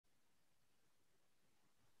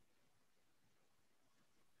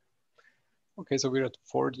Okay, so we're at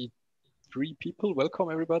 43 people.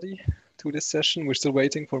 Welcome everybody to this session. We're still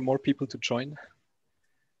waiting for more people to join,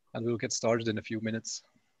 and we'll get started in a few minutes.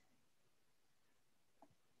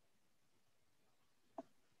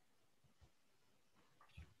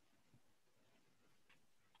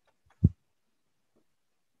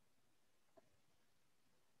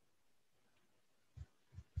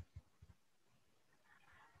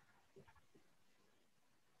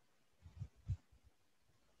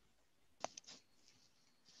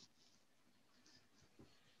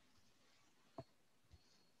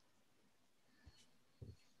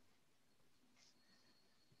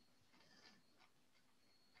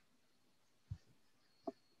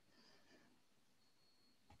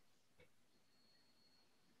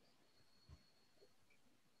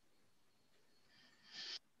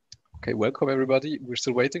 Okay, welcome everybody. We're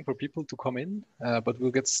still waiting for people to come in, but we'll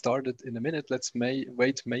get started in a minute. Let's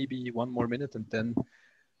wait maybe one more minute and then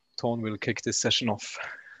Tone will kick this session off.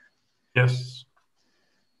 Yes.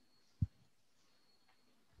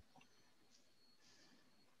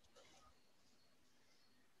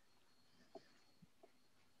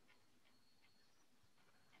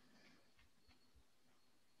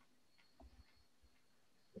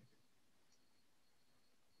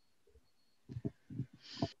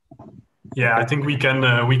 Yeah, I think we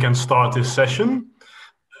can start this session.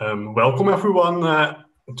 Welcome everyone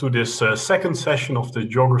to this second session of the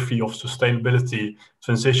Geography of Sustainability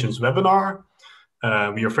Transitions webinar.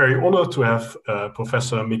 We are very honored to have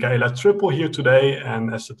Professor Michaela Trippl here today,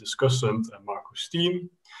 and as a discussant, Markus Steen.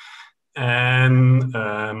 And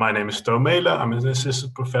my name is Michaela. I'm an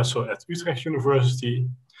assistant professor at Utrecht University.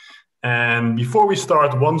 And before we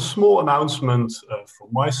start, one small announcement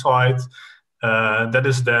from my side. That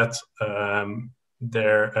is that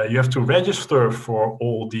you have to register for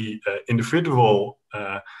all the individual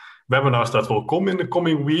webinars that will come in the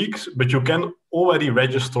coming weeks, but you can already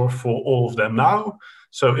register for all of them now.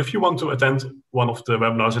 So if you want to attend one of the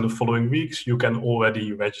webinars in the following weeks, you can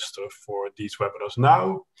already register for these webinars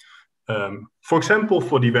now. For example,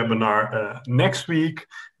 for the webinar next week,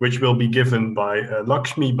 which will be given by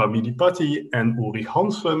Lakshmi Bamidipati and Ulrich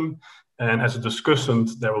Hansen. And as a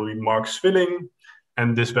discussant, there will be Mark Swilling.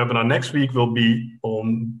 And this webinar next week will be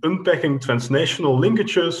on unpacking transnational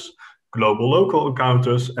linkages, global-local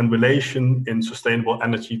encounters, and relation in sustainable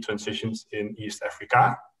energy transitions in East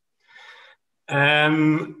Africa.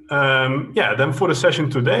 And then for the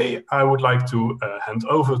session today, I would like to hand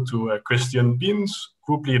over to Christian Beans,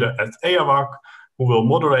 group leader at EAWAC, who will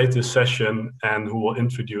moderate this session and who will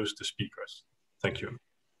introduce the speakers. Thank you.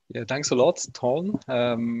 Yeah, thanks a lot, Ton.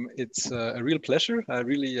 It's a real pleasure,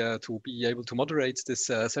 really, to be able to moderate this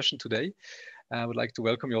session today. I would like to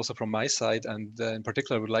welcome you also from my side, and in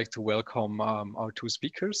particular, I would like to welcome our two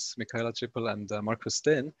speakers, Michaela Trippl and Markus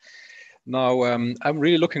Steen. Now, I'm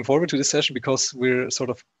really looking forward to this session because we're sort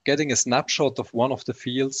of getting a snapshot of one of the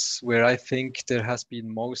fields where I think there has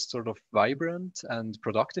been most sort of vibrant and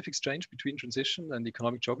productive exchange between transition and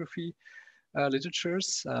economic geography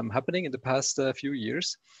literatures happening in the past few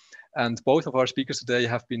years. And both of our speakers today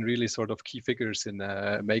have been really sort of key figures in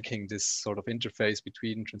making this sort of interface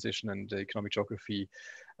between transition and economic geography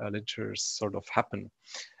literatures sort of happen.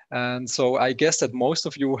 And so I guess that most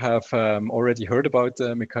of you have already heard about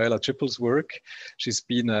Michaela Tripple's work. She's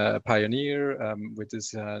been a pioneer with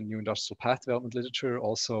this new industrial path development literature,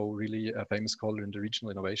 also really a famous scholar in the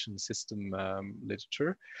regional innovation system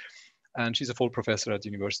literature. And she's a full professor at the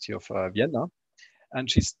University of Vienna.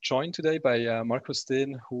 And she's joined today by Markus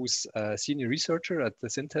Steen, who's a senior researcher at the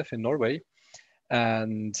SINTEF in Norway.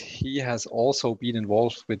 And he has also been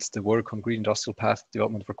involved with the work on green industrial path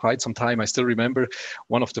development for quite some time. I still remember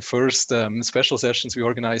one of the first special sessions we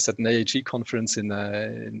organized at an AHE conference in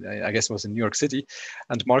I guess it was in New York City.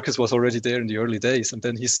 And Markus was already there in the early days, and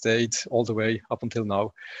then he stayed all the way up until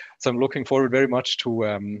now. So I'm looking forward very much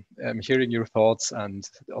to hearing your thoughts and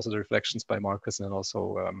also the reflections by Markus, and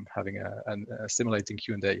also having a stimulating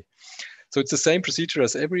Q&A. So it's the same procedure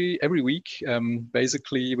as every week.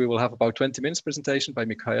 Basically, we will have about 20 minutes presentation by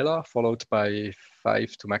Michaela, followed by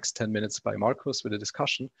 5 to max 10 minutes by Markus with a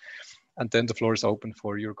discussion. And then the floor is open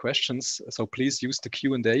for your questions. So please use the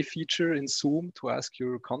Q&A feature in Zoom to ask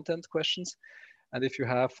your content questions. And if you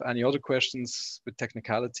have any other questions with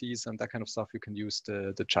technicalities and that kind of stuff, you can use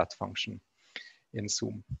the chat function in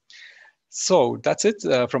Zoom. So that's it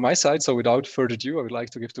from my side. So without further ado, I would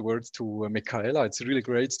like to give the word to Michaela. It's really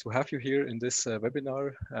great to have you here in this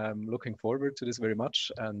webinar. I'm looking forward to this very much.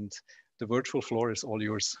 And the virtual floor is all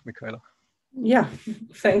yours, Michaela. Yeah,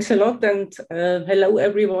 thanks a lot. And hello,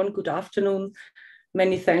 everyone. Good afternoon.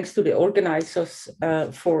 many thanks to the organizers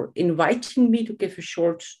for inviting me to give a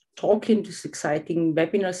short talk in this exciting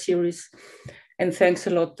webinar series. And thanks a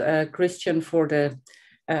lot, Christian, for the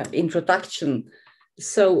introduction.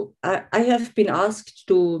 So I have been asked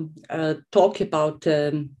to talk about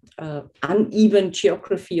uneven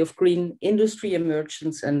geography of green industry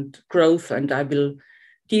emergence and growth, and I will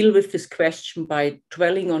deal with this question by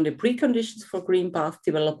dwelling on the preconditions for green path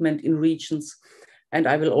development in regions, and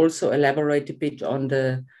I will also elaborate a bit on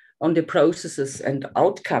the processes and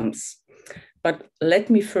outcomes. But let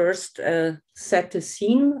me first set the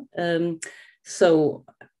scene. So,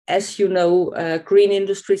 as you know, green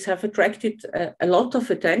industries have attracted a lot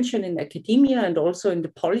of attention in academia and also in the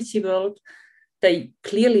policy world. They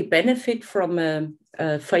clearly benefit from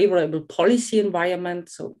a favorable policy environment.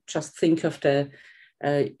 So just think of the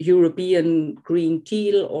European Green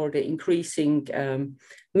Deal or the increasing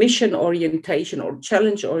mission orientation or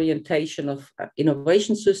challenge orientation of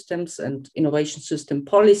innovation systems and innovation system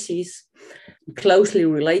policies. Closely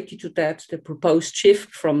related to that, the proposed shift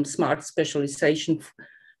from smart specialization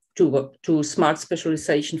to smart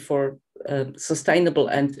specialization for sustainable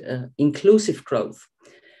and inclusive growth.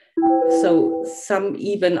 So some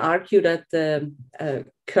even argue that the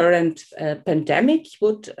current pandemic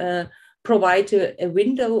would provide a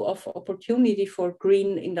window of opportunity for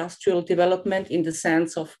green industrial development in the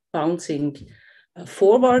sense of bouncing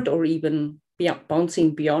forward or even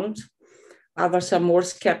bouncing beyond. Others are more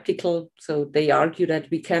skeptical, so they argue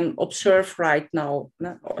that we can observe right now,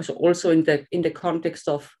 also in the context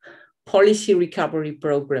of policy recovery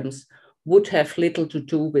programs, would have little to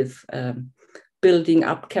do with building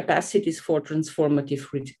up capacities for transformative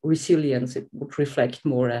resilience. It would reflect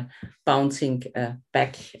more a bouncing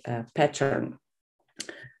back pattern.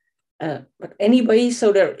 But anyway,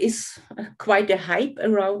 so there is quite a hype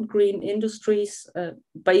around green industries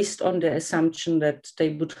based on the assumption that they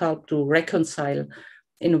would help to reconcile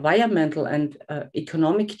environmental and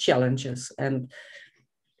economic challenges. And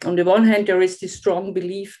on the one hand, there is this strong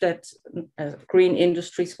belief that green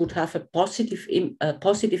industries would have a positive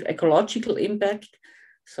ecological impact.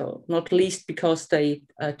 So not least because they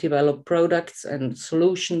develop products and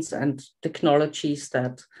solutions and technologies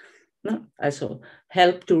that also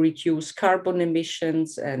help to reduce carbon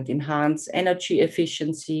emissions and enhance energy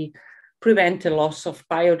efficiency, prevent the loss of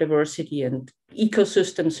biodiversity and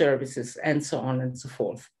ecosystem services, and so on and so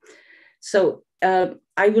forth. So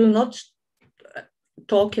I will not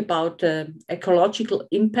talk about the ecological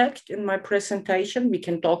impact in my presentation. We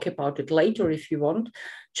can talk about it later if you want.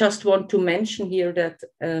 Just want to mention here that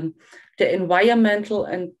the environmental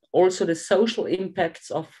and also the social impacts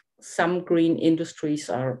of some green industries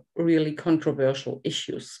are really controversial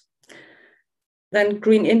issues. Then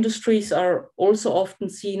green industries are also often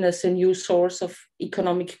seen as a new source of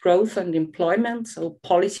economic growth and employment. So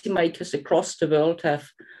policymakers across the world have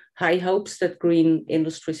high hopes that green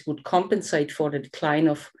industries would compensate for the decline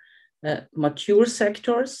of mature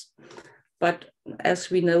sectors. But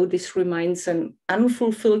as we know, this remains an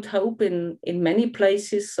unfulfilled hope in many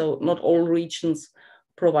places. So not all regions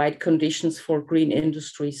provide conditions for green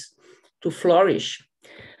industries to flourish.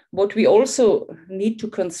 What we also need to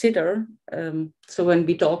consider, so when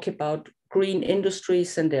we talk about green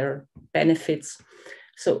industries and their benefits,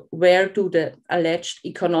 so where do the alleged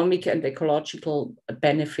economic and ecological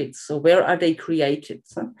benefits, so where are they created?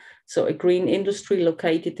 So a green industry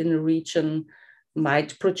located in a region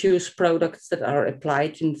might produce products that are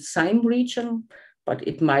applied in the same region, but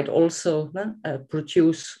it might also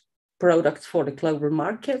produce products for the global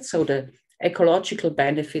market. So the ecological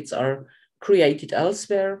benefits are created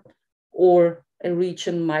elsewhere, or a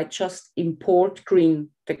region might just import green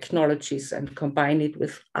technologies and combine it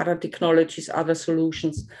with other technologies, other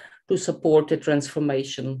solutions to support the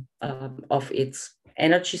transformation of its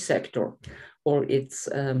energy sector or its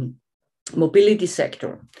mobility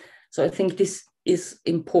sector. So I think this is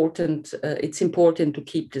important. It's important to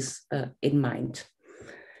keep this in mind.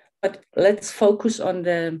 But let's focus on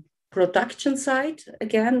the production side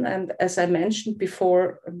again. And as I mentioned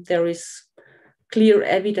before, there is clear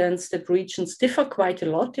evidence that regions differ quite a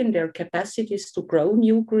lot in their capacities to grow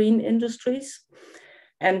new green industries.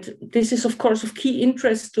 And this is, of course, of key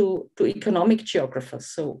interest to economic geographers.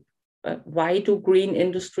 So why do green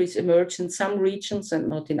industries emerge in some regions and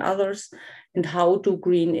not in others? And how do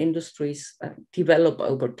green industries develop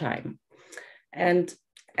over time? And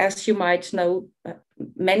as you might know,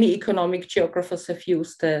 many economic geographers have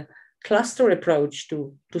used the cluster approach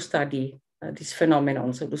to study this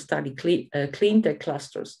phenomenon, so to study clean tech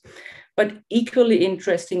clusters. But equally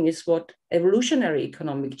interesting is what evolutionary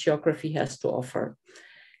economic geography has to offer.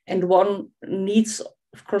 And one needs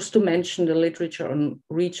of course, to mention the literature on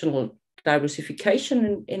regional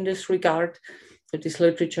diversification in this regard. So this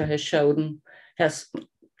literature has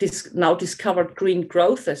now discovered green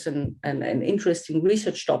growth as an interesting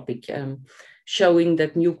research topic, showing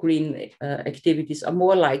that new green activities are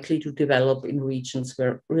more likely to develop in regions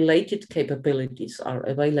where related capabilities are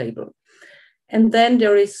available. And then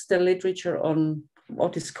there is the literature on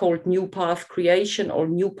what is called new path creation or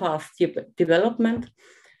new path development.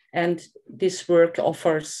 And this work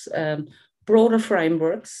offers broader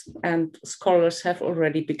frameworks, and scholars have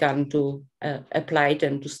already begun to apply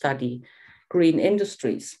them to study green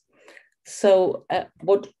industries. So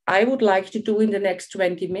what I would like to do in the next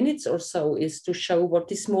 20 minutes or so is to show what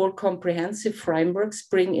these more comprehensive frameworks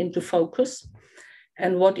bring into focus,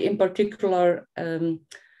 and what in particular the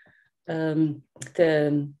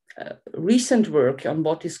recent work on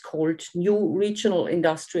what is called new regional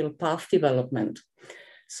industrial path development.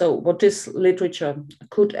 So what this literature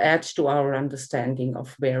could add to our understanding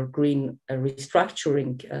of where green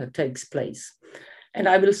restructuring takes place. And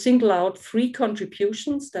I will single out 3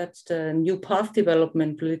 contributions that the new path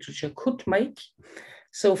development literature could make.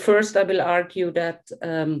 So first, I will argue that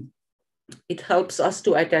it helps us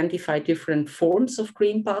to identify different forms of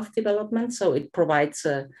green path development. So it provides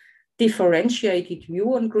a differentiated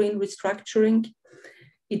view on green restructuring.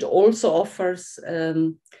 It also offers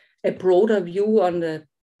a broader view on the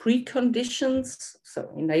preconditions, so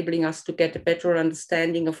enabling us to get a better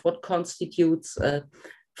understanding of what constitutes a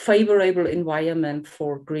favorable environment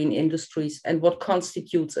for green industries and what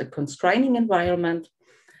constitutes a constraining environment.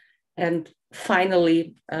 And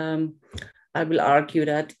finally, I will argue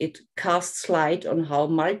that it casts light on how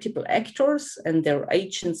multiple actors and their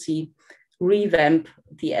agency revamp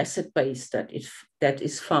the asset base that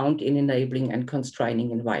is found in enabling and constraining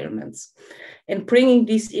environments. And bringing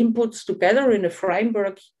these inputs together in a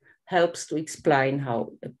framework helps to explain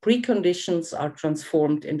how the preconditions are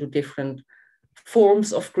transformed into different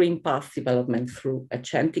forms of green path development through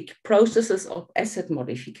agentic processes of asset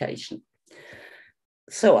modification.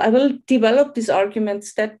 So I will develop this argument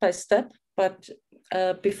step by step, but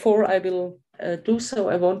before I will do so,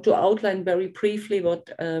 I want to outline very briefly what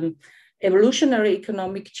evolutionary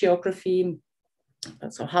economic geography,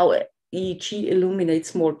 so how EEG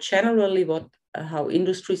illuminates more generally how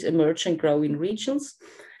industries emerge and grow in regions.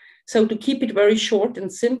 So to keep it very short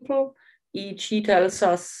and simple, EEG tells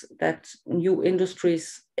us that new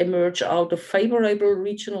industries emerge out of favorable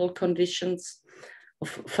regional conditions, of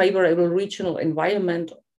favorable regional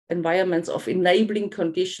environments of enabling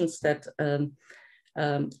conditions that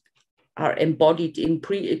are embodied in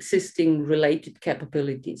pre-existing related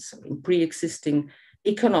capabilities, in pre-existing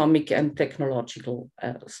economic and technological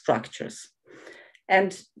structures.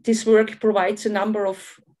 And this work provides a number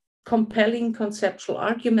of compelling conceptual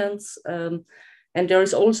arguments, and there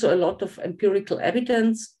is also a lot of empirical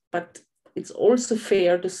evidence, but it's also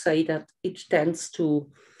fair to say that it tends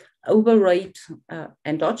to overrate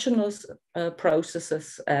endogenous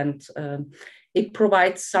processes, and it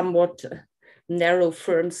provides somewhat narrow,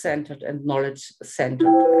 firm-centered and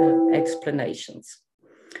knowledge-centered explanations.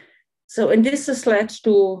 So, and this has led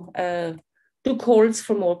to calls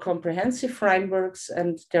for more comprehensive frameworks,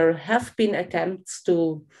 and there have been attempts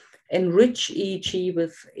to enrich EEG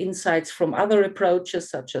with insights from other approaches,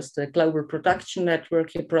 such as the global production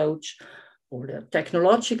network approach, or the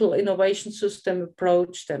technological innovation system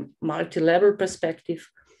approach, the multi-level perspective,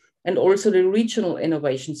 and also the regional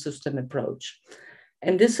innovation system approach.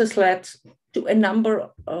 And this has led to a number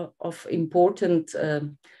of important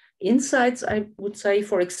insights, I would say,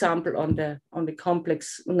 for example, on the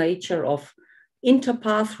complex nature of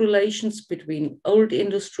interpath relations between old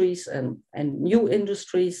industries and new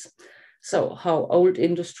industries. So how old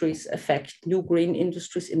industries affect new green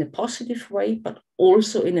industries in a positive way, but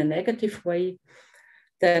also in a negative way.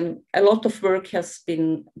 Then a lot of work has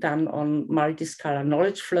been done on multiscalar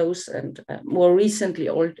knowledge flows, and more recently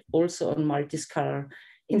also on multiscalar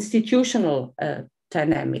institutional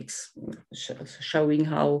dynamics, showing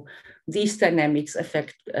how these dynamics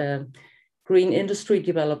affect green industry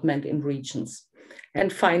development in regions.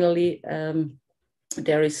 And finally,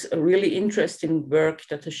 there is a really interesting work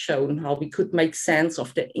that has shown how we could make sense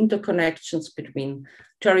of the interconnections between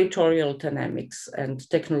territorial dynamics and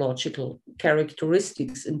technological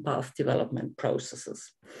characteristics in path development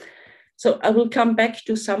processes. So I will come back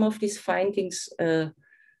to some of these findings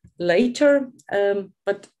later,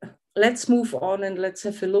 but let's move on and let's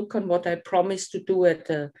have a look on what I promised to do at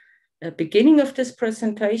the beginning of this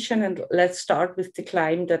presentation. And let's start with the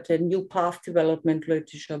claim that the new path development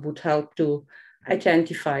literature would help to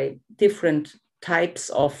identify different types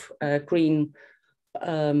of green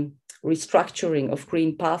restructuring of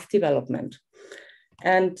green path development.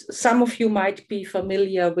 And some of you might be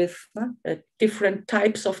familiar with different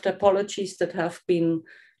types of typologies that have been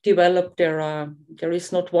developed. There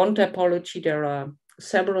is not one typology, there are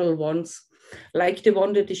several ones, like the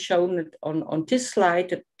one that is shown on this slide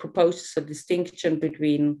that proposes a distinction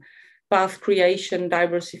between path creation,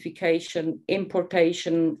 diversification,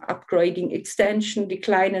 importation, upgrading, extension,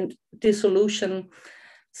 decline, and dissolution.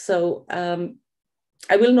 So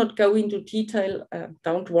I will not go into detail,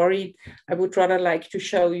 don't worry. I would rather like to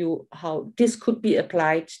show you how this could be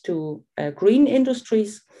applied to green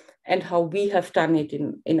industries and how we have done it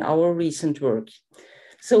in our recent work.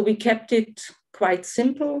 So we kept it quite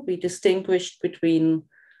simple. We distinguished between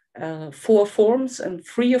 4 forms, and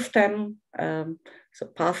 3 of them, so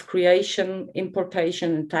path creation,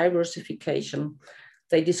 importation, and diversification,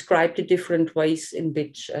 they describe the different ways in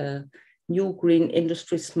which new green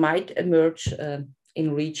industries might emerge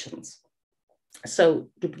in regions. So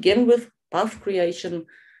to begin with, path creation,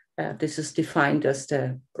 this is defined as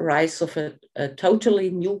the rise of a totally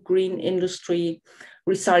new green industry,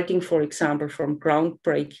 resulting, for example, from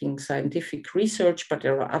groundbreaking scientific research, but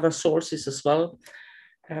there are other sources as well.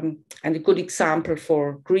 And a good example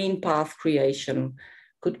for green path creation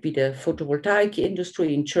could be the photovoltaic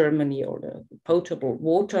industry in Germany, or the potable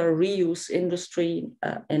water reuse industry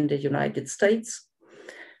in the United States.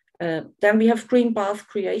 Then we have green path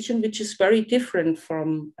creation, which is very different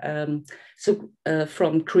from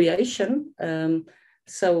creation.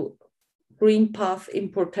 So green path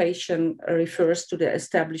importation refers to the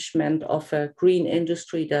establishment of a green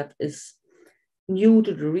industry that is new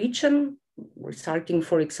to the region, resulting,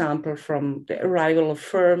 for example, from the arrival of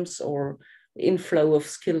firms or inflow of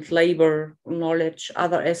skilled labor, knowledge,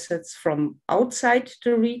 other assets from outside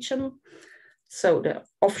the region. So the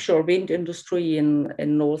offshore wind industry in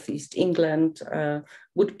Northeast England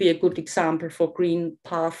would be a good example for green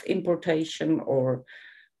path importation, or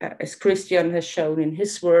as Christian has shown in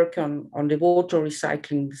his work on the water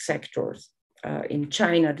recycling sectors in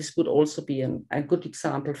China, this would also be a good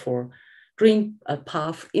example for green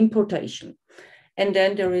path importation. And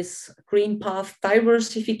then there is green path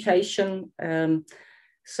diversification,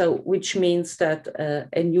 which means that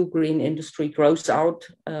a new green industry grows out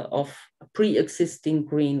of pre-existing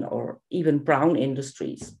green or even brown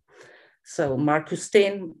industries. So Markus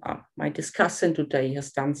Steen, my discussant today,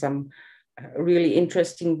 has done some really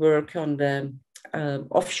interesting work on the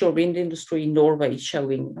offshore wind industry in Norway,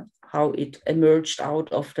 showing how it emerged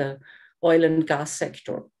out of the oil and gas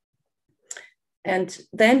sector. And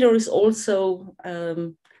then there is also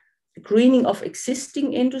greening of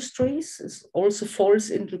existing industries. This also falls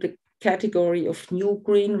into the category of new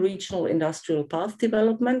green regional industrial path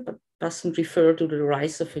development, but doesn't refer to the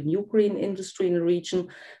rise of a new green industry in the region.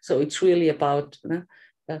 So it's really about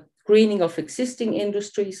greening of existing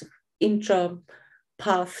industries,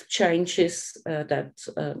 intra-path changes that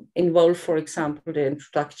involve, for example, the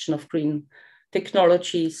introduction of green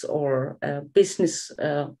technologies or business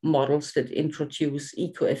models that introduce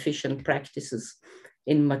eco-efficient practices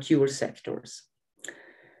in mature sectors.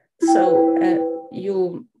 So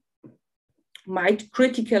you might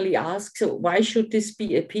critically ask, so why should this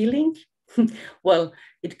be appealing? Well,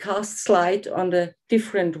 it casts light on the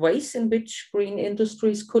different ways in which green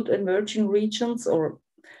industries could emerge in regions, or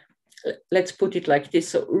let's put it like this.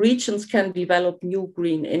 So regions can develop new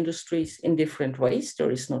green industries in different ways.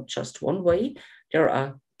 There is not just one way. There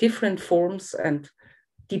are different forms, and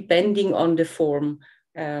depending on the form,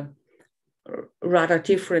 rather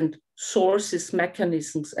different sources,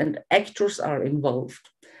 mechanisms, and actors are involved.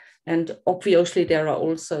 And obviously there are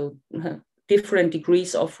also different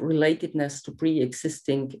degrees of relatedness to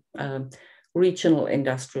pre-existing regional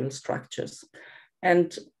industrial structures.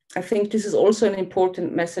 And I think this is also an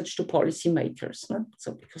important message to policymakers. No?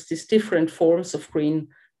 So because these different forms of green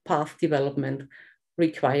path development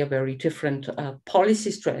require very different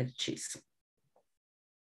policy strategies.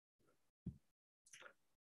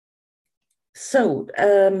 So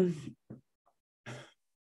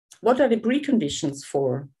what are the preconditions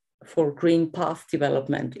for green path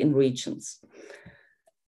development in regions?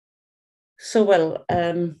 So, well,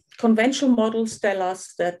 conventional models tell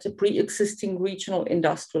us that the pre-existing regional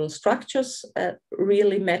industrial structures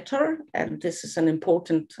really matter, and this is an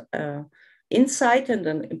important insight and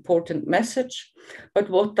an important message. But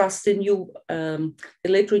what does the new the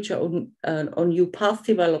literature on new path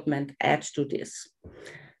development add to this?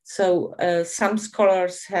 So some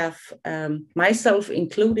scholars have, myself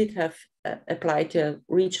included, have applied a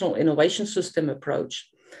regional innovation system approach.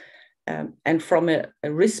 And from a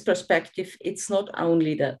risk perspective, it's not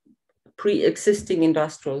only the pre-existing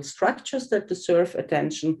industrial structures that deserve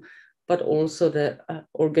attention, but also the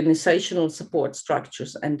organizational support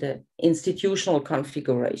structures and the institutional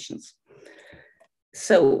configurations.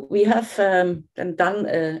 So we have done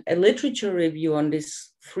a literature review on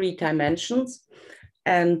these 3 dimensions,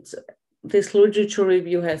 and this literature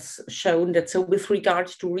review has shown that, so with regard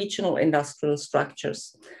to regional industrial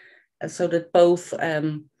structures, so that both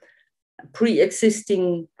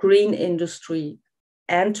pre-existing green industry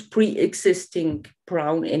and pre-existing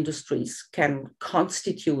brown industries can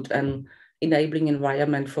constitute an enabling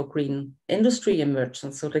environment for green industry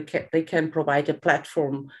emergence. So they can provide a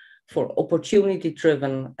platform for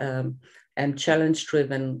opportunity-driven and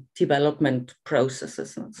challenge-driven development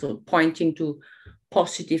processes. So pointing to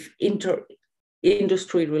positive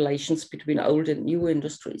inter-industry relations between old and new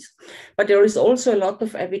industries. But there is also a lot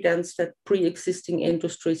of evidence that pre-existing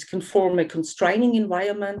industries can form a constraining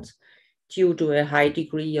environment due to a high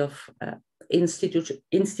degree of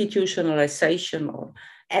institutionalization or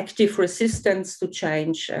active resistance to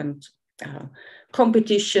change and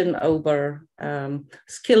competition over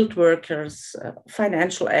skilled workers,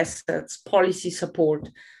 financial assets, policy support,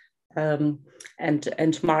 and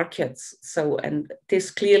markets. So, and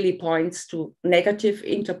this clearly points to negative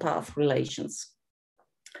interpath relations.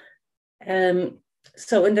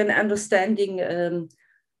 So, and then understanding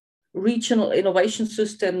regional innovation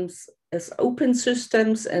systems as open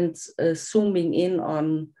systems and zooming in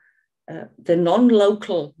on the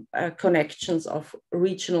non-local connections of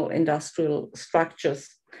regional industrial structures,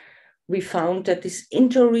 we found that these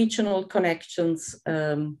interregional connections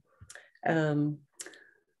can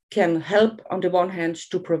help, on the one hand,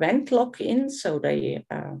 to prevent lock-in, so they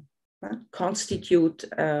constitute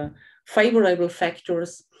favorable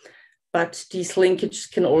factors, but these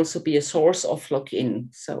linkages can also be a source of lock-in.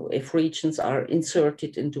 So if regions are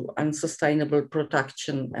inserted into unsustainable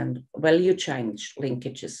production and value chain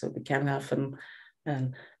linkages, so they can have a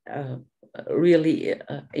really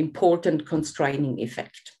important constraining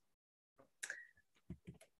effect.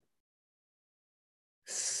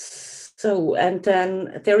 So, and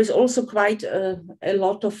then there is also quite a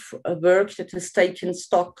lot of work that has taken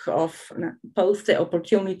stock of both the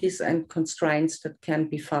opportunities and constraints that can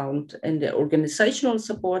be found in the organizational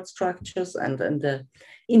support structures and in the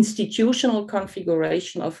institutional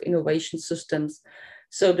configuration of innovation systems.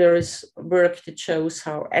 So there is work that shows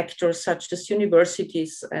how actors such as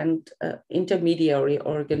universities and intermediary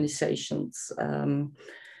organizations,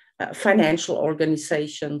 financial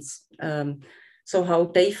organizations, so how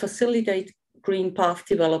they facilitate green path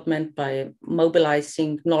development by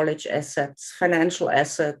mobilizing knowledge assets, financial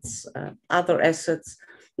assets, other assets,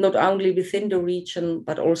 not only within the region,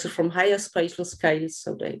 but also from higher spatial scales.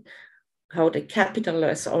 So how they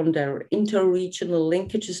capitalize on their interregional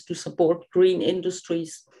linkages to support green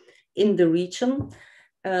industries in the region.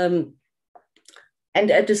 And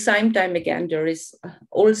at the same time, again, there is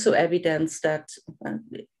also evidence that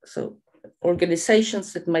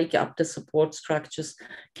organizations that make up the support structures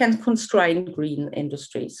can constrain green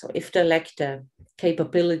industry. So if they lack the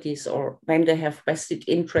capabilities or when they have vested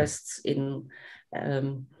interests in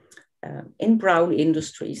brown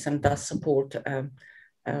industries and thus support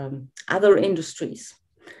other industries.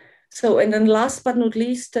 So, and then last but not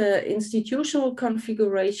least, institutional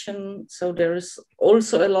configuration. So there is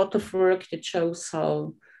also a lot of work that shows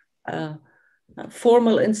how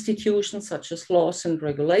formal institutions such as laws and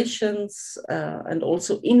regulations, and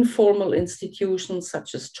also informal institutions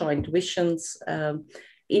such as joint visions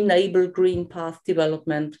enable green path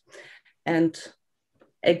development. And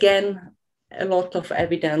again, a lot of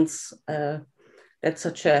evidence that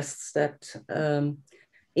suggests that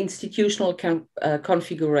institutional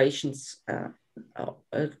configurations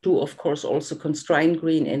do, of course, also constrain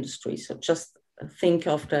green industry. So just think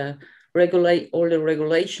of all the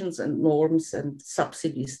regulations and norms and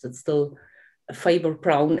subsidies that still favor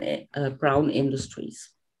brown industries.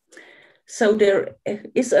 So there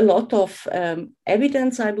is a lot of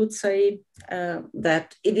evidence, I would say,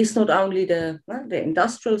 that it is not only the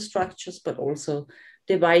industrial structures, but also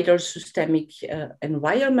the wider systemic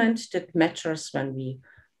environment that matters when we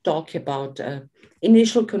talk about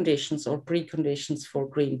initial conditions or preconditions for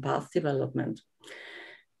green path development.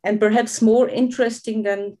 And perhaps more interesting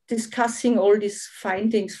than discussing all these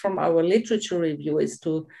findings from our literature review is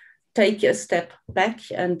to take a step back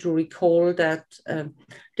and to recall that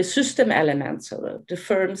the system elements, so the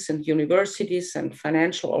firms and universities and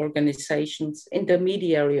financial organizations,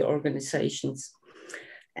 intermediary organizations,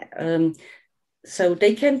 so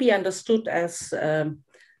they can be understood as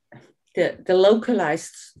the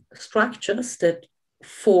localized structures that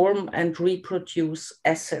form and reproduce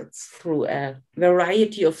assets through a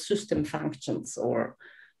variety of system functions or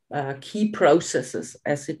key processes,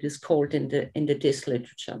 as it is called in the DIS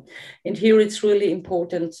literature. And here it's really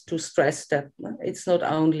important to stress that it's not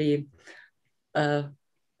only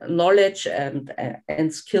knowledge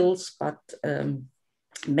and skills, but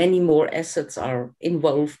many more assets are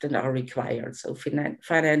involved and are required. So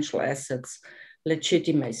financial assets,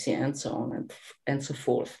 legitimacy, and so on and so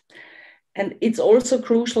forth. And it's also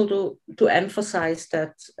crucial to emphasize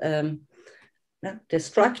that the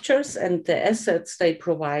structures and the assets they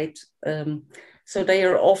provide, so they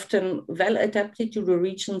are often well adapted to the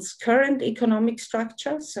region's current economic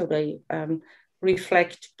structure. So they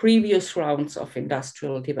reflect previous rounds of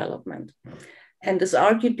industrial development. And as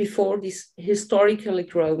argued before, these historically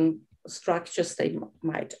grown structures, they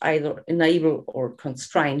might either enable or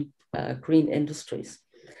constrain green industries.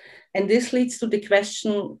 And this leads to the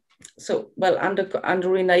question, so, well,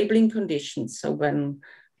 under enabling conditions, so when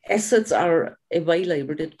assets are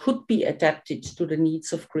available that could be adapted to the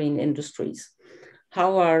needs of green industries,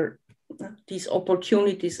 how are these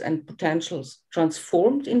opportunities and potentials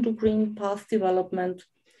transformed into green path development?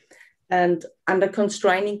 And under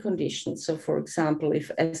constraining conditions, so for example,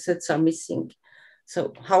 if assets are missing,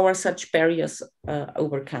 so how are such barriers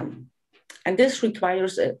overcome? And this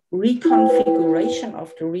requires a reconfiguration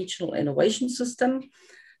of the regional innovation system.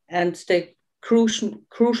 And the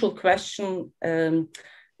crucial question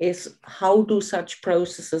is, how do such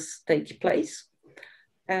processes take place?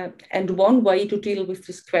 And one way to deal with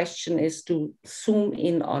this question is to zoom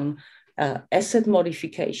in on asset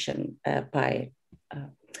modification by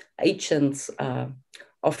agents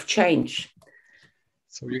of change.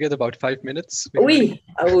 So you get about 5 minutes. Oui.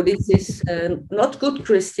 Oh, this is not good,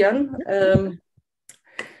 Christian.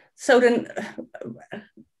 So then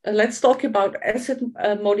let's talk about asset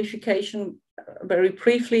modification very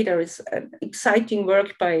briefly. There is an exciting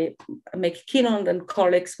work by McKinnon and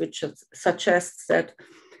colleagues which suggests that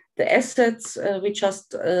the assets we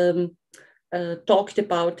just talked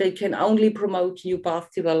about, they can only promote new path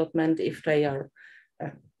development if they are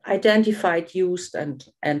identified, used,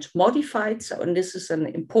 and modified. So, and this is an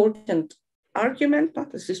important argument.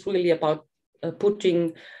 This is really about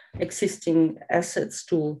putting existing assets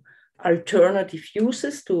to alternative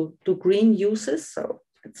uses, to green uses. So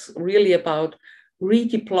it's really about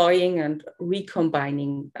redeploying and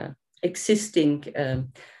recombining existing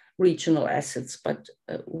regional assets. But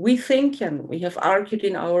we think, and we have argued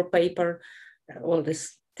in our paper, well,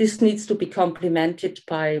 this needs to be complemented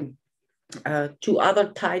by two other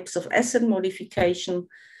types of asset modification.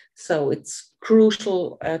 So it's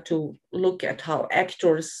crucial to look at how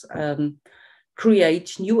actors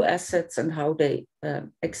create new assets and how they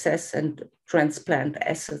access and transplant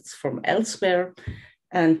assets from elsewhere.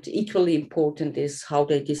 And equally important is how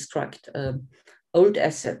they destruct old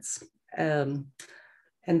assets. And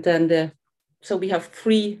then so we have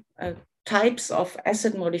three types of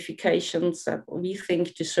asset modifications that we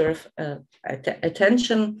think deserve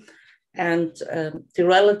attention. And the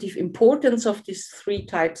relative importance of these three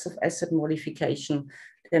types of asset modification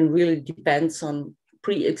then really depends on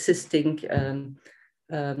pre-existing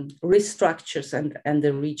risk structures and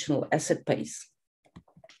the regional asset base.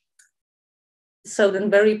 So then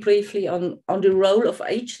very briefly on the role of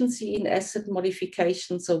agency in asset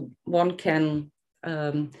modification. So one can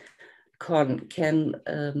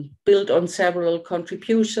build on several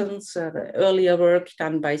contributions, earlier work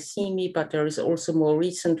done by CIMI, but there is also more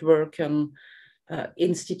recent work on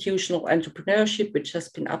institutional entrepreneurship, which has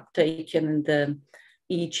been uptaken in the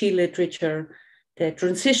EEG literature. The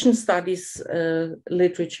transition studies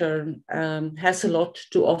literature has a lot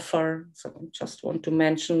to offer. So I just want to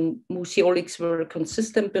mention Musiolik's work on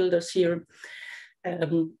system builders here.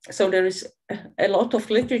 So there is a lot of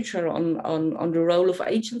literature on the role of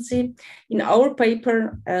agency. In our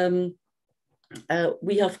paper,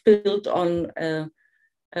 we have built on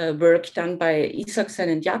work done by Isaksen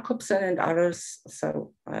and Jacobsen and others.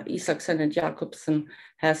 So Isaksen and Jacobsen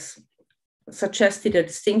has suggested a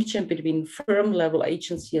distinction between firm level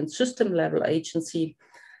agency and system level agency.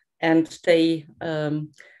 And they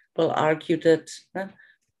will argue that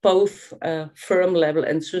both firm level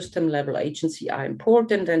and system level agency are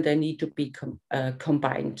important and they need to be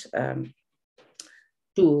combined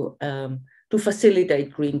to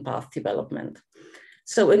facilitate green path development.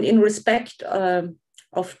 So in respect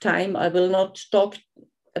of time, I will not talk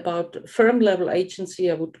about firm level agency.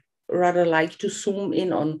 I would rather like to zoom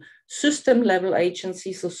in on system level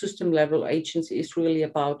agency. So system level agency is really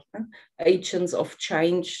about agents of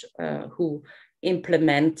change who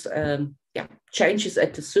implement changes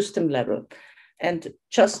at the system level. And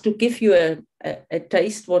just to give you a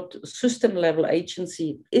taste what system level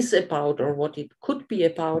agency is about or what it could be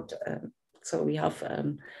about, So we have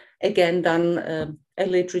again done a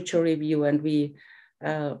literature review, and we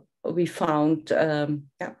found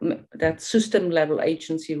that system level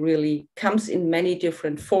agency really comes in many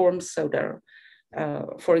different forms. So there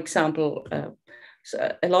are, for example,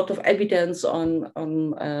 a lot of evidence on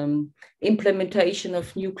implementation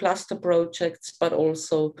of new cluster projects, but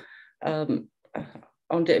also on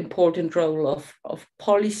the important role of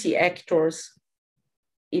policy actors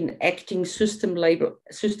in acting system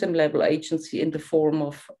level agency in the form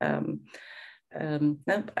of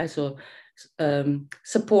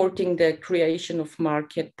supporting the creation of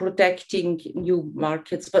market, protecting new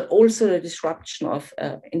markets, but also the disruption of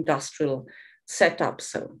industrial setups.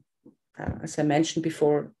 So, as I mentioned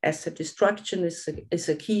before, asset destruction is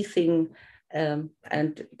a key thing,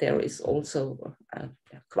 and there is also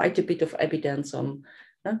quite a bit of evidence on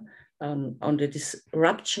the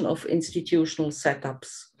disruption of institutional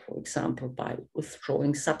setups, for example, by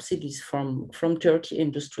withdrawing subsidies from dirty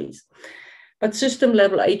industries. But system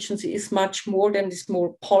level agency is much more than this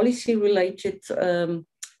more policy related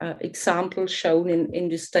example shown in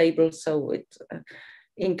this table. So it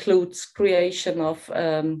includes creation of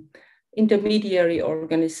intermediary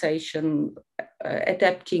organization,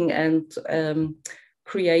 adapting and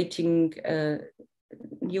creating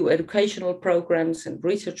new educational programs and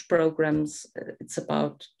research programs. It's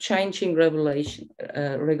about changing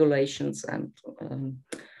regulations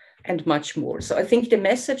and much more. So I think the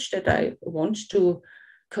message that I want to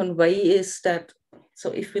convey is that,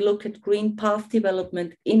 so if we look at green path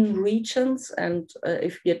development in regions, and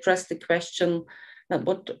if we address the question,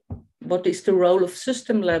 what is the role of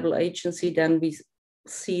system level agency, then we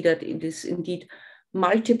see that it is indeed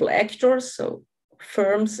multiple actors, so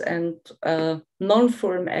firms and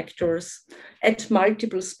non-firm actors at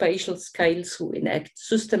multiple spatial scales who enact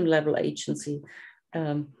system level agency,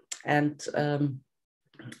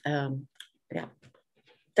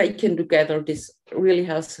 taken together, this really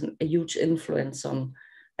has a huge influence on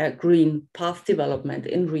green path development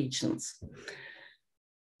in regions.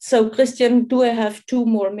 So, Christian, do I have 2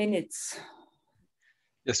 more minutes?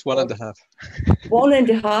 Yes, 1.5.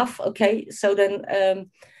 1.5, okay. So then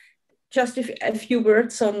just a few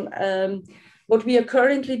words on what we are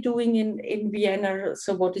currently doing in Vienna.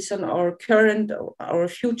 So what is on our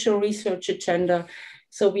future research agenda?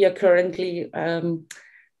 So we are currently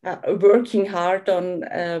working hard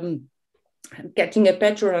on getting a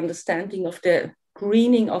better understanding of the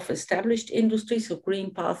greening of established industries, so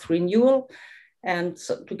green path renewal. And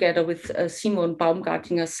so together with Simon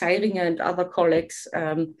Baumgartner-Seiringer and other colleagues,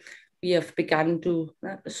 we have begun to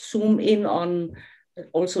zoom in on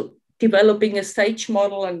also developing a stage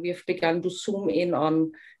model, and we have begun to zoom in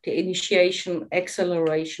on the initiation,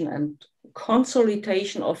 acceleration, and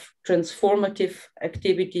consolidation of transformative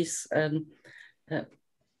activities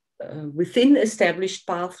within established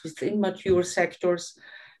paths, within mature sectors,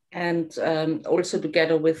 and also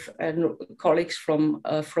together with colleagues from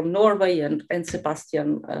Norway and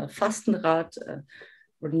Sebastian Fastenrath, a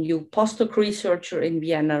new postdoc researcher in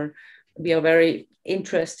Vienna. We are very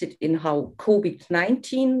interested in how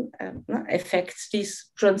COVID-19 affects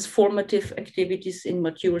these transformative activities in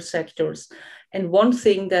mature sectors. And one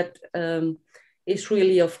thing that is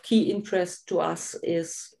really of key interest to us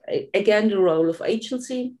is, again, the role of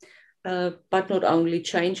agency, but not only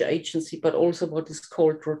change agency, but also what is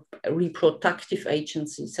called reproductive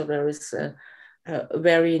agency. So there is a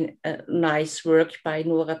very nice work by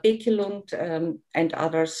Nora Bekelund and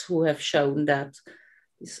others who have shown that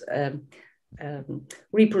this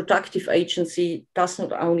reproductive agency does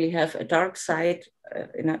not only have a dark side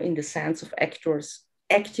in the sense of actors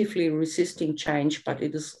actively resisting change, but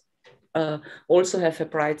it is also have a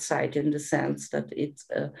bright side in the sense that it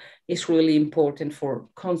is really important for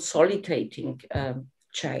consolidating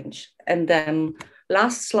change. And then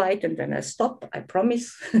last slide, and then I stop, I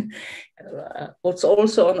promise. What's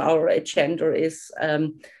also on our agenda is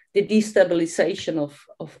the destabilization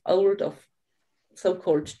of old, of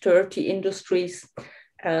so-called dirty industries.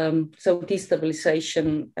 So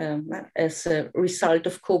destabilization as a result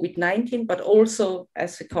of COVID-19, but also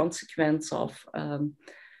as a consequence of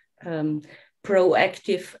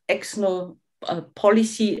proactive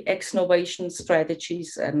policy exnovation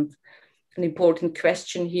strategies. And an important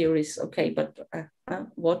question here is, okay, but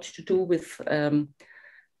what to do with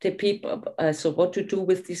the people? So what to do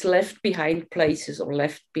with these left behind places or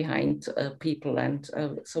left behind people? And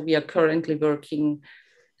so we are currently working,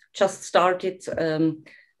 just started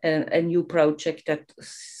a new project that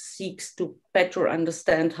seeks to better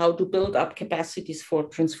understand how to build up capacities for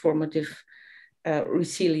transformative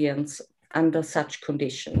resilience under such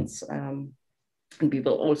conditions. And we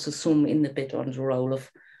will also zoom in a bit on the role of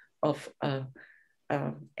of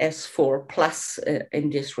S4 plus in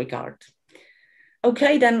this regard.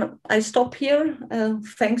 Okay, then I stop here.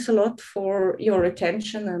 Thanks a lot for your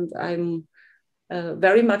attention, and I'm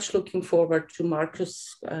very much looking forward to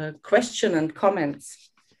Markus' question and comments.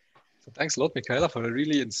 So thanks a lot, Michaela, for a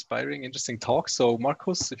really inspiring, interesting talk. So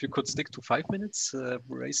Markus, if you could stick to 5 minutes,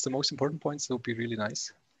 raise the most important points, that would be really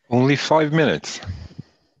nice. Only 5 minutes.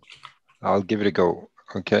 I'll give it a go.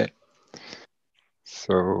 Okay.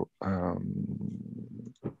 So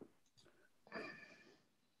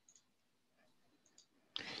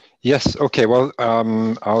yes, okay, well,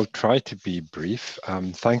 I'll try to be brief.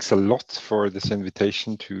 Thanks a lot for this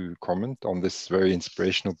invitation to comment on this very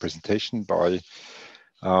inspirational presentation by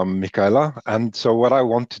Michaela. And so what I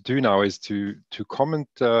want to do now is to comment,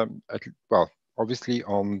 well, obviously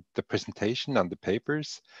on the presentation and the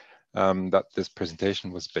papers that this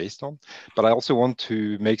presentation was based on. But I also want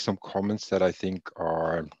to make some comments that I think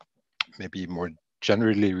are maybe more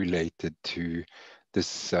generally related to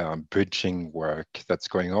this bridging work that's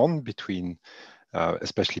going on between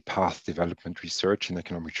especially path development research in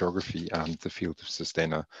economic geography and the field of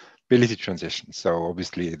sustainability transition. So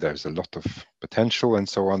obviously there's a lot of potential and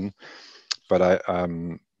so on, but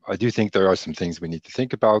I do think there are some things we need to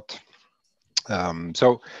think about.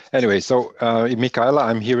 So anyway, so Michaela,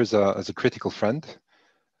 I'm here as a critical friend,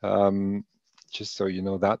 just so you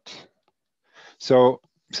know that. So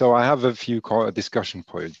I have a few discussion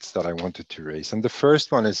points that I wanted to raise, and the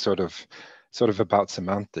first one is sort of about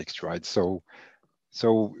semantics, right?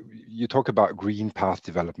 So you talk about green path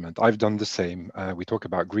development. I've done the same. We talk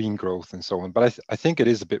about green growth and so on, but I think it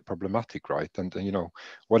is a bit problematic, right? And you know,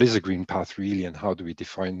 what is a green path really, and how do we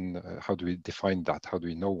define that? How do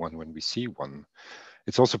we know one when we see one?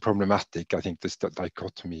 It's also problematic, I think, this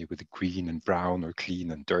dichotomy with green and brown or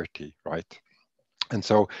clean and dirty, right? And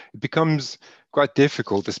so it becomes quite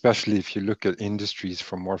difficult, especially if you look at industries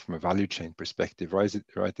from a value chain perspective, right?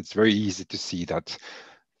 It's very easy to see that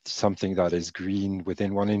something that is green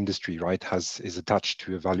within one industry, right, is attached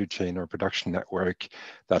to a value chain or production network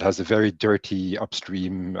that has a very dirty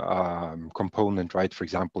upstream component, right? For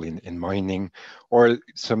example, in mining, or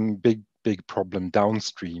some big problem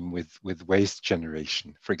downstream with waste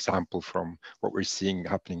generation, for example, from what we're seeing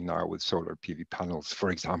happening now with solar PV panels, for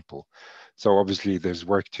example. So obviously there's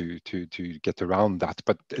work to get around that,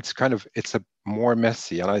 but it's a more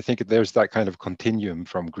messy, and I think there's that kind of continuum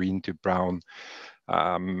from green to brown.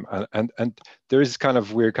 And there is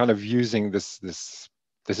we're using this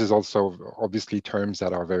is also obviously terms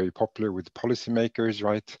that are very popular with policymakers,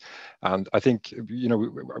 right? And I think, you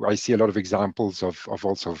know, I see a lot of examples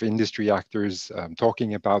of industry actors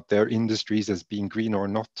talking about their industries as being green or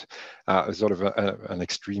not. Sort of an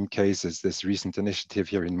extreme case is this recent initiative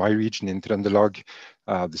here in my region in Trøndelag,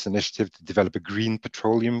 this initiative to develop a green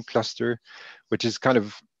petroleum cluster, which is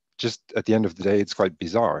just at the end of the day, it's quite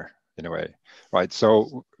bizarre in a way, right?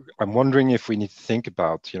 So I'm wondering if we need to think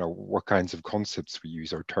about, you know, what kinds of concepts we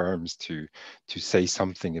use or terms to say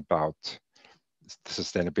something about the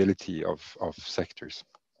sustainability of sectors,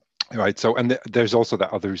 right? So, and there's also the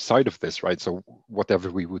other side of this, right? So whatever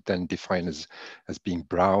we would then define as being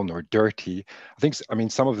brown or dirty, I mean,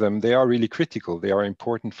 some of them, they are really critical. They are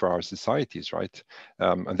important for our societies, right?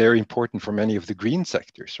 And they're important for many of the green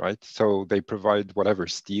sectors, right? So they provide whatever,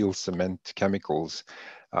 steel, cement, chemicals.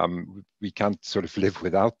 We can't sort of live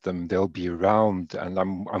without them. They'll be around, and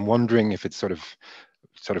I'm wondering if it's sort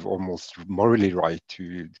of almost morally right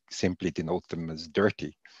to simply denote them as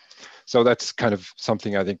dirty. So that's kind of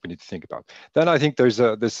something I think we need to think about. Then I think there's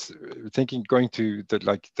this thinking going to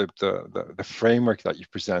the framework that you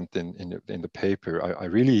present in the paper. I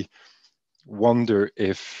really wonder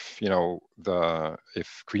if, you know,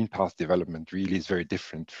 if green path development really is very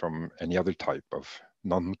different from any other type of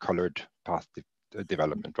non-colored path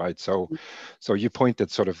development, right? So you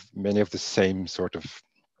pointed sort of many of the same sort of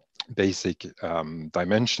basic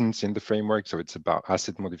dimensions in the framework. So it's about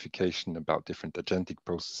asset modification, about different agentic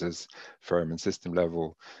processes, firm and system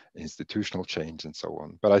level, institutional change, and so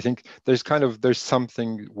on. But I think there's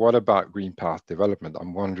something, what about green path development?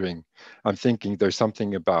 I'm thinking there's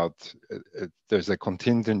something about, there's a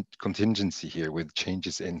contingency here with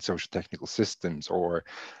changes in social technical systems, or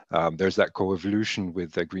there's that co-evolution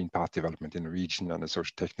with the green path development in a region and a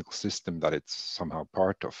social technical system that it's somehow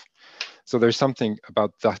part of. So there's something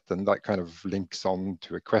about that, and that kind of links on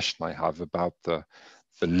to a question I have about the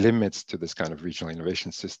limits to this kind of regional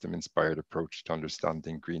innovation system inspired approach to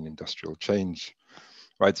understanding green industrial change,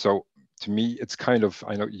 right? So to me, it's I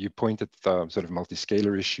know you pointed the sort of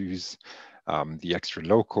multi-scalar issues, the extra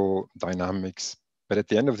local dynamics, but at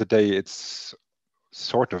the end of the day, it's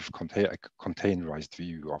sort of containerized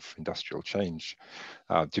view of industrial change,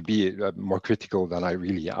 to be more critical than I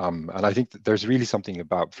really am. And I think that there's really something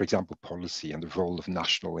about, for example, policy and the role of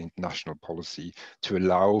national, international policy to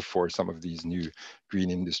allow for some of these new green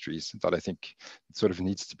industries that I think sort of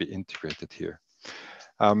needs to be integrated here.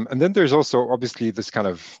 And then there's also obviously this kind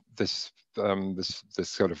of this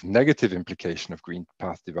sort of negative implication of green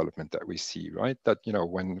path development that we see, right? That, you know,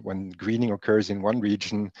 when greening occurs in one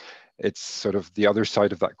region, it's sort of the other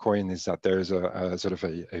side of that coin is that there's a sort of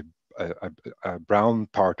a brown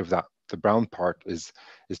part of that. The brown part is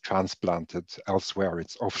transplanted elsewhere.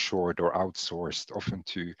 It's offshored or outsourced, often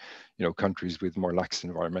to, you know, countries with more lax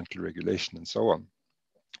environmental regulation and so on.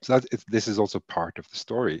 So this is also part of the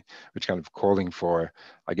story, which kind of calling for,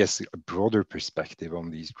 I guess, a broader perspective on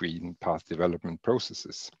these green path development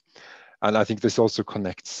processes. And I think this also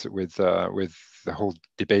connects with the whole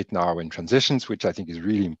debate now in transitions, which I think is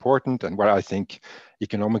really important. And where I think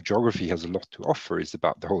economic geography has a lot to offer is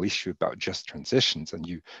about the whole issue about just transitions. And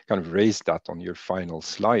you kind of raised that on your final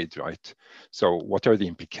slide, right? So what are the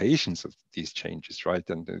implications of these changes, right?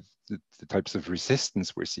 And the types of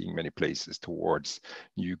resistance we're seeing many places towards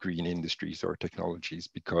new green industries or technologies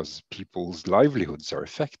because people's livelihoods are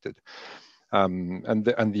affected. And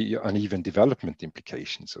the uneven development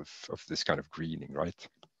implications of this kind of greening, right?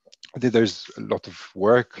 There's a lot of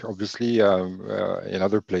work, obviously, in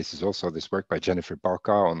other places also. This work by Jennifer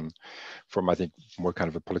Barka from I think more kind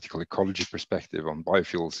of a political ecology perspective on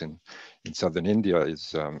biofuels in southern India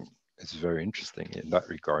is very interesting in that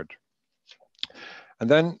regard. And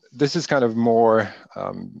then this is kind of more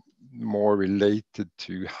related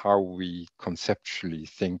to how we conceptually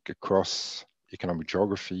think across economic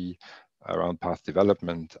geography, around path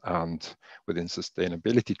development and within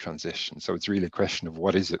sustainability transition. So it's really a question of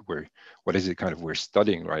what is it we're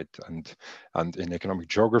studying, right? And in economic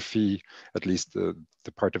geography, at least the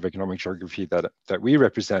part of economic geography that we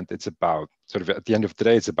represent, it's about sort of at the end of the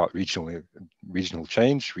day, it's about regional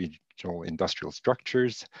change, regional industrial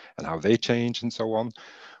structures and how they change and so on.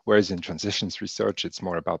 Whereas in transitions research, it's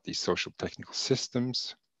more about these social technical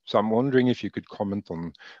systems. So I'm wondering if you could comment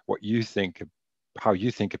on what you think, how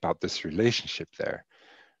you think about this relationship there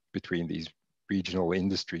between these regional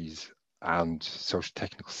industries and social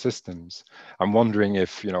technical systems. I'm wondering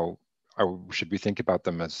if, you know, should we think about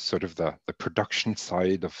them as sort of the production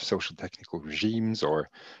side of social technical regimes, or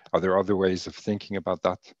are there other ways of thinking about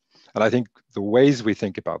that? And I think the ways we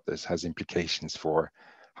think about this has implications for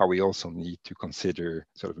how we also need to consider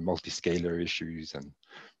sort of multi-scalar issues and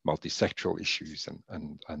multi-sectoral issues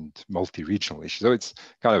and multi-regional issues. So it's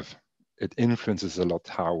kind of, it influences a lot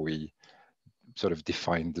how we sort of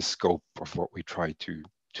define the scope of what we try to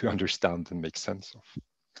understand and make sense of.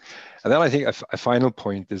 And then I think a final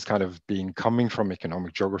point is kind of coming from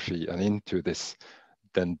economic geography and into this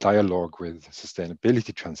then dialogue with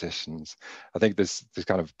sustainability transitions. I think this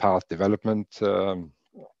kind of path development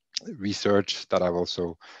research that I've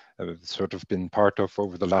also sort of been part of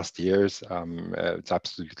over the last years, it's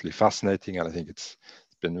absolutely fascinating, and I think it's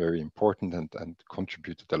been very important and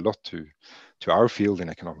contributed a lot to our field in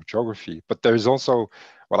economic geography. But there's also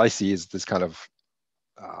what I see is this kind of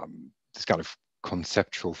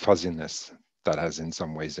conceptual fuzziness that has in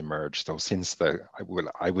some ways emerged. So since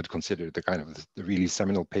I would consider the kind of the really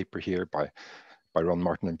seminal paper here by Ron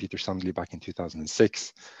Martin and Peter Sandley back in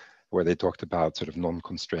 2006, where they talked about sort of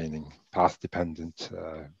non-constraining, path-dependent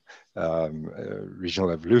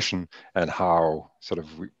regional evolution, and how sort of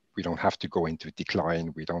we don't have to go into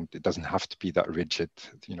decline. It doesn't have to be that rigid,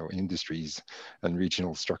 you know, industries and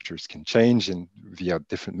regional structures can change via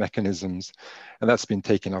different mechanisms. And that's been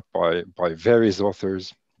taken up by various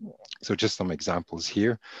authors. So just some examples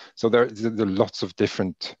here. So there are lots of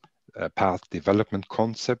different path development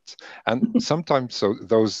concepts. And sometimes so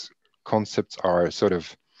those concepts are sort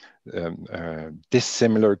of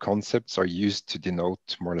dissimilar concepts are used to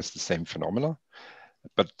denote more or less the same phenomena.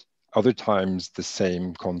 But other times, the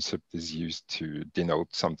same concept is used to denote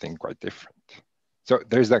something quite different. So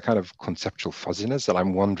there's that kind of conceptual fuzziness, and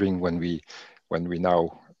I'm wondering when we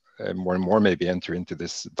now more and more maybe enter into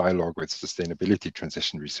this dialogue with sustainability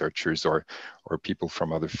transition researchers or people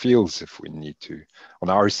from other fields, if we need to, on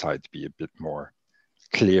our side, be a bit more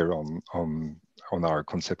clear on our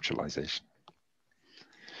conceptualization.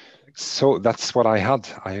 So that's what I had.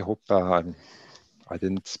 I hope I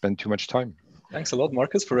didn't spend too much time. Thanks a lot,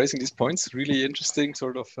 Markus, for raising these points. Really interesting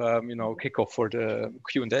sort of, kickoff for the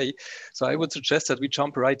Q&A. So I would suggest that we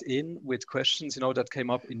jump right in with questions, that came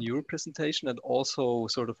up in your presentation and also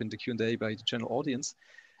sort of in the Q&A by the general audience.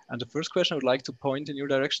 And the first question I would like to point in your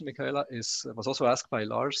direction, Michaela, was also asked by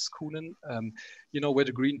Lars Kuhnen.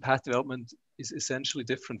 Whether green path development is essentially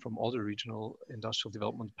different from other regional industrial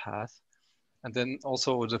development paths. And then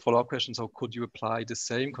also the follow-up question, so could you apply the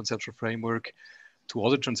same conceptual framework to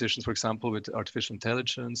other transitions, for example, with artificial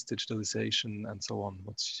intelligence, digitalization, and so on?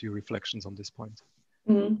 What's your reflections on this point?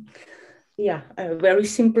 Yeah, very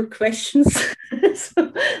simple questions.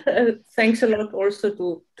 So, thanks a lot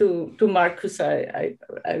also to Markus. I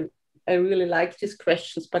really like these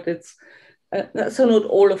questions, but it's so not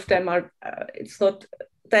all of them are. It's not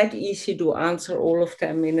that easy to answer all of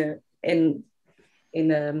them in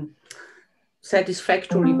a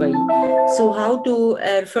satisfactory way. So, how do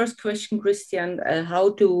first question, Christian? How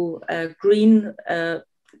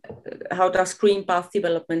does green path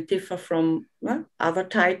development differ from other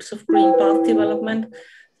types of green path development?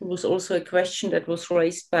 It was also a question that was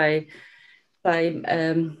raised by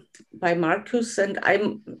Markus, and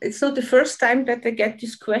it's not the first time that I get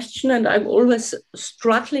this question, and I'm always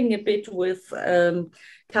struggling a bit with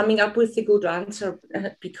coming up with a good answer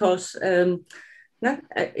because in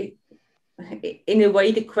a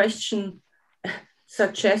way the question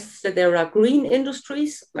suggests that there are green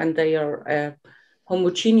industries and they are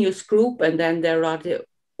homogeneous group, and then there are the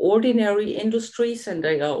ordinary industries, and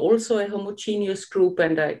they are also a homogeneous group.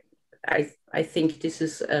 And I think this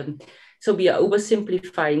is so we are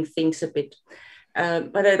oversimplifying things a bit,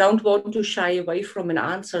 but I don't want to shy away from an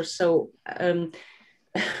answer. So I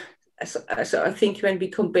think when we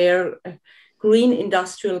compare green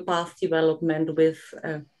industrial path development with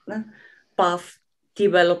path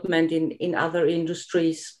development in other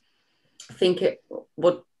industries, I think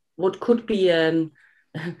what could be an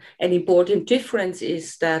important difference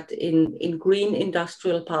is that in green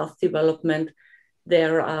industrial path development,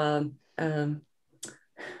 there are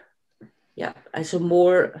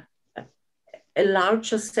a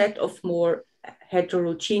larger set of more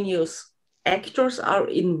heterogeneous actors are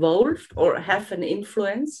involved or have an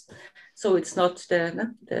influence. So it's not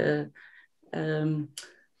the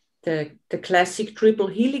classic triple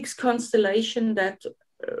helix constellation that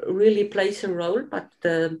really plays a role, but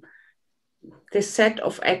the set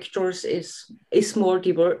of actors is more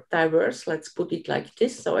diverse. Let's put it like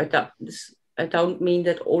this. So I don't mean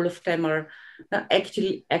that all of them are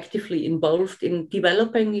actively involved in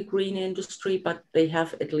developing a green industry, but they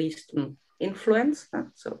have at least influence.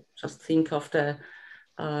 So just think of the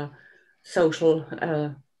social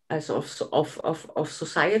as of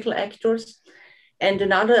societal actors. And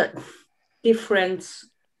another difference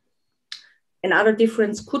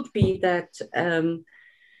could be that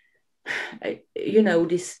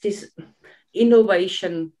this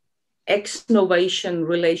innovation ex-novation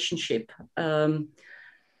relationship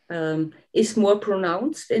is more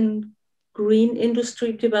pronounced in green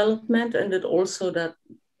industry development, and that also that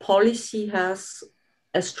policy has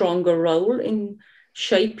a stronger role in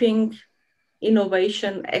shaping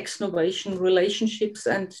innovation, ex-novation relationships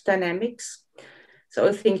and dynamics. So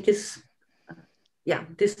I think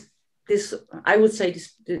I would say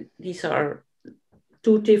these are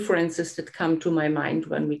two differences that come to my mind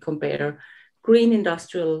when we compare green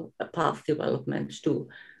industrial path development to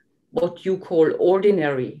what you call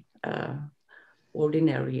ordinary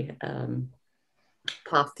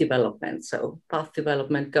path development. So path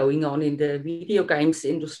development going on in the video games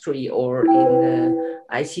industry or in the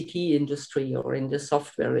ICT industry or in the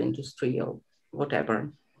software industry or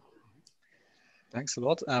whatever. Thanks a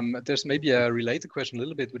lot. There's maybe a related question a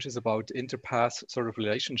little bit, which is about interpath sort of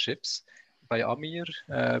relationships by Amir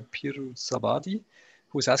Piruzabadi,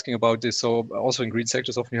 who's asking about this. So also in green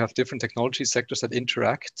sectors, often you have different technology sectors that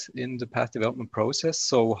interact in the path development process.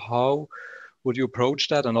 So how would you approach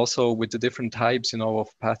that? And also with the different types, of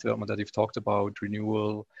path development that you've talked about,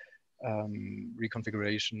 renewal,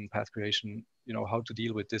 reconfiguration, path creation, how to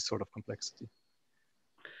deal with this sort of complexity?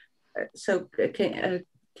 So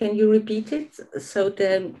can you repeat it? So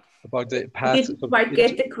about the path. I didn't quite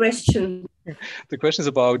get the question. The question is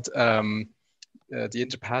about the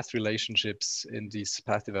interpath relationships in these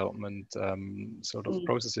path development sort of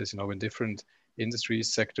processes, when different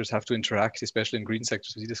industries, sectors have to interact, especially in green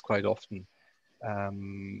sectors, we see this quite often.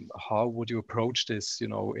 How would you approach this,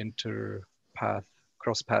 interpath,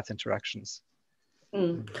 cross-path interactions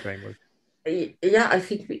framework? Yeah, I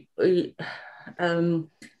think we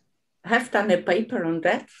have done a paper on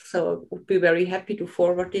that, so I would be very happy to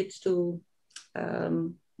forward it to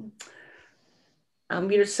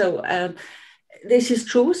Amir. So this is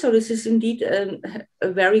true. So this is indeed a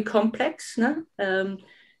very complex, but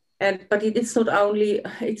it's not only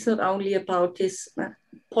about this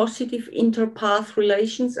positive interpath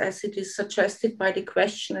relations, as it is suggested by the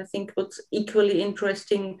question. I think what's equally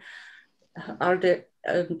interesting are the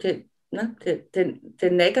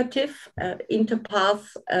negative interpath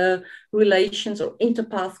relations or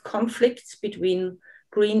interpath conflicts between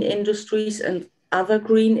green industries and other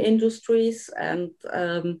green industries and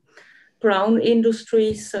brown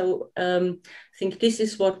industries. So I think this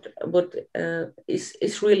is what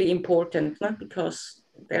is really important, because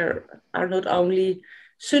there are not only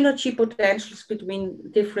synergy potentials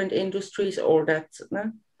between different industries, or that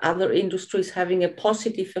other industries having a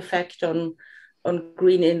positive effect on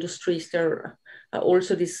green industries. There are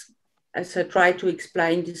also this, as I try to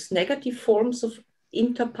explain, these negative forms of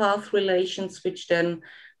interpath relations, which then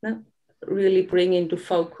really bring into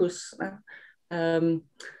focus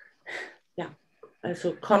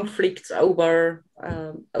so conflicts over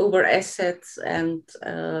assets and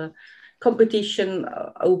competition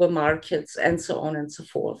over markets and so on and so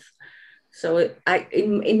forth. So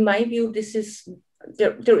in my view, this is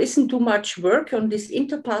there isn't too much work on these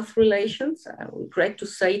interpath relations. I regret to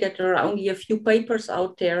say that there are only a few papers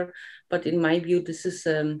out there, but in my view, this is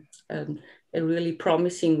a really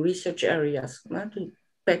promising research areas to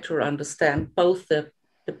better understand both the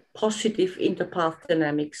positive interpath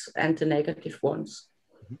dynamics and the negative ones.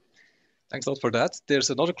 Thanks a lot for that. There's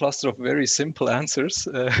another cluster of very simple answers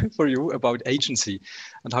for you about agency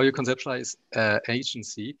and how you conceptualize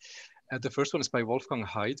agency. The first one is by Wolfgang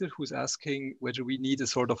Haider, who's asking whether we need a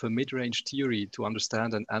sort of a mid-range theory to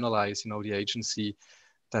understand and analyze, the agency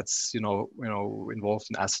that's, involved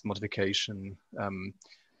in asset modification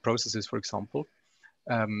processes, for example.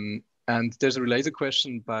 And there's a related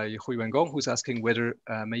question by Hui Wengong, who's asking whether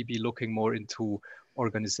maybe looking more into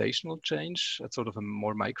organizational change at sort of a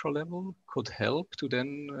more micro level could help to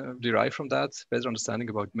then derive from that better understanding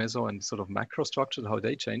about meso and sort of macro structures, how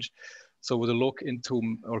they change. So would a look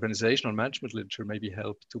into organizational management literature maybe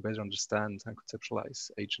help to better understand and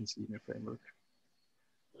conceptualize agency in your framework?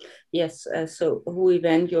 Yes, so Hui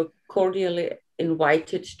Wen, you're cordially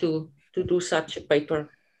invited to do such a paper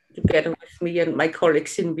together with me and my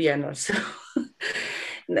colleagues in Vienna. So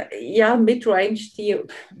yeah, mid-range theory,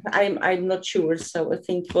 I'm not sure. So I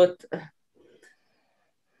think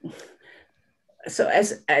so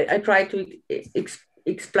as I try to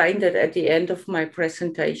explain that at the end of my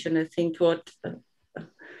presentation, I think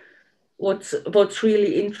what's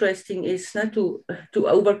really interesting is not to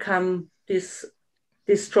overcome this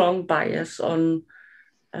strong bias on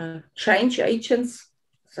change agents.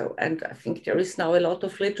 So, and I think there is now a lot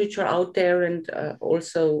of literature out there, and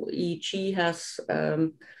also EEG has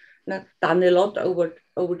done a lot over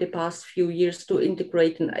the past few years to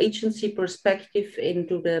integrate an agency perspective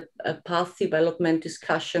into the path development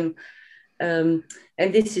discussion. And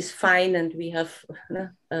this is fine, and we have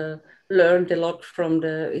learned a lot from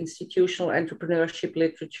the institutional entrepreneurship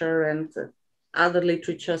literature and other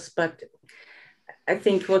literatures. But I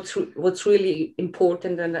think what's really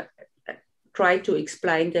important, and I try to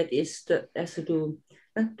explain that, is to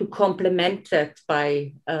complement that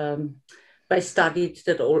by studies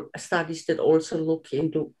that also look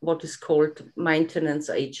into what is called maintenance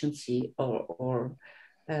agency or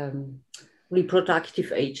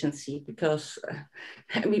reproductive agency, because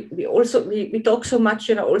we talk so much,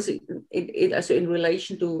 also in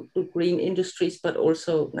relation to green industries, but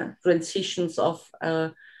also transitions of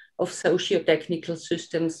socio-technical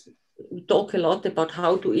systems. We talk a lot about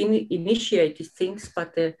how to initiate these things,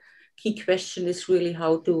 but the key question is really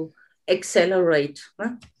how to accelerate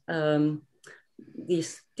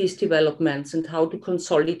these developments and how to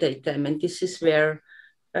consolidate them. And this is where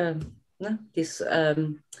this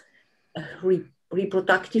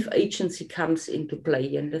reproductive agency comes into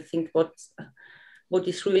play. And I think what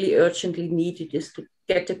is really urgently needed is to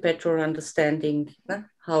get a better understanding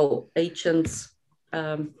how agents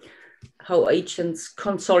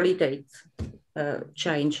consolidate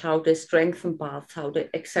change, how they strengthen paths, how they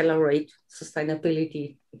accelerate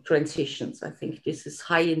sustainability transitions. I think this is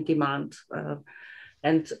high in demand,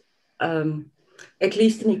 and at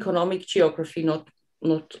least in economic geography, not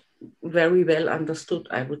very well understood,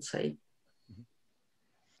 I would say.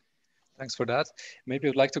 Thanks for that. Maybe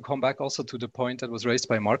I'd like to come back also to the point that was raised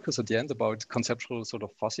by Markus at the end about conceptual sort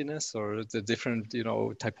of fuzziness, or the different,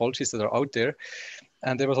 typologies that are out there.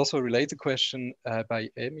 And there was also a related question by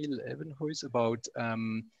Emil Evenhuis about,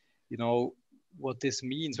 what this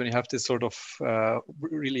means when you have this sort of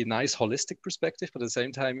really nice holistic perspective, but at the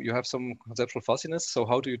same time you have some conceptual fuzziness. So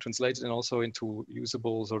how do you translate it also into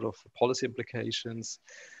usable sort of policy implications?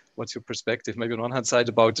 What's your perspective, maybe on one hand side,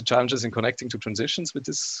 about the challenges in connecting to transitions with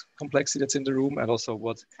this complexity that's in the room, and also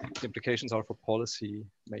what the implications are for policy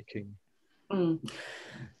making?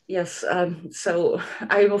 Yes, so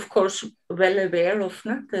I'm of course well aware of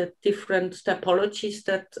the different typologies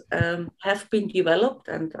that have been developed,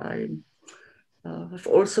 and I have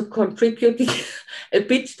also contributed a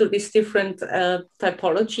bit to these different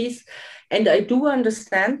typologies. And I do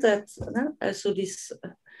understand that so this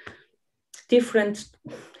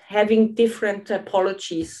having different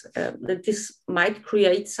typologies, that this might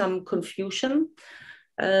create some confusion.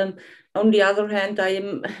 On the other hand, I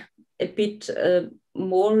am a bit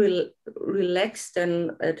more relaxed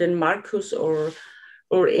than Markus or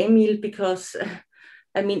Emil, because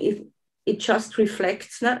I mean it just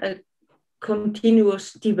reflects a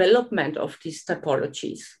continuous development of these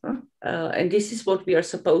typologies, and this is what we are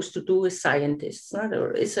supposed to do as scientists.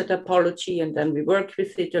 There is a typology, and then we work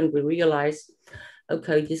with it, and we realize,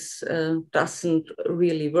 okay, this doesn't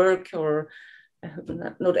really work, or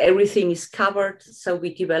not everything is covered, so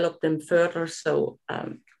we develop them further. So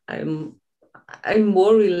I'm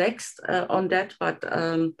more relaxed on that, but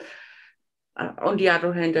on the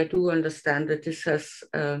other hand, I do understand that this has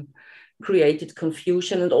created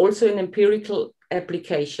confusion, and also in empirical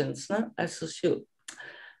applications. As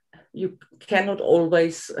you cannot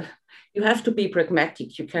always, you have to be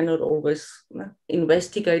pragmatic. You cannot always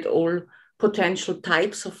investigate all potential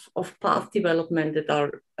types of path development that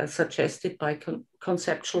are suggested by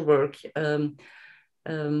conceptual work.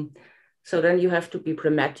 So then you have to be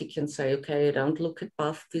pragmatic and say, okay, I don't look at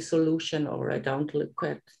path dissolution, or I don't look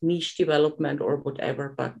at niche development or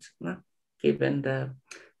whatever, but given the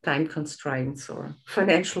time constraints or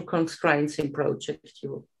financial constraints in projects,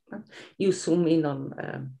 you zoom in on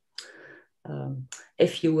a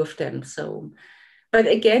few of them. So, but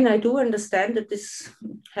again, I do understand that this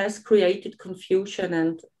has created confusion,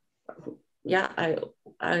 and yeah,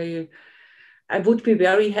 I would be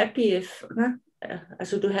very happy if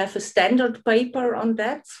so to have a standard paper on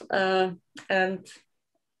that, and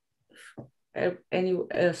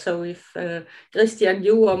anyway, so if Christian,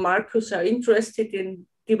 you or Markus are interested in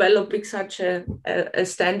developing such a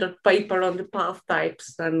standard paper on the path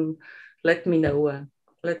types, then let me know.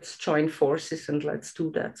 Let's join forces and let's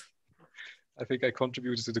do that. I think I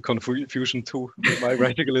contributed to the confusion too with my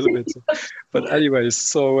writing a little bit. But anyways,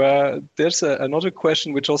 so there's another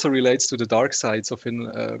question which also relates to the dark sides of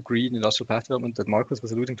green industrial path development that Markus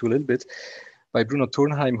was alluding to a little bit, by Bruno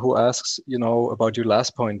Turnheim, who asks, about your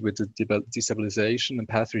last point with the destabilization and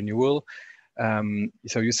path renewal.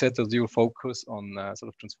 So you said that you focus on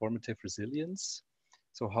sort of transformative resilience.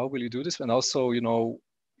 So how will you do this? And also,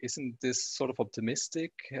 isn't this sort of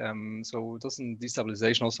optimistic? So doesn't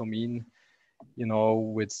destabilization also mean,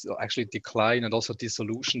 with actually decline and also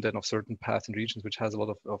dissolution then of certain paths and regions, which has a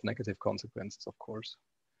lot of negative consequences, of course?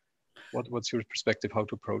 What's your perspective, how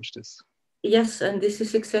to approach this? Yes, and this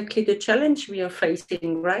is exactly the challenge we are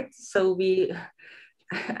facing, right? So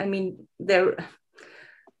I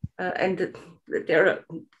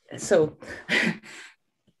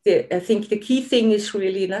think the key thing is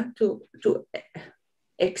really to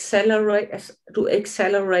accelerate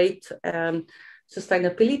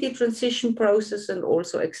sustainability transition process, and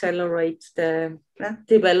also accelerate the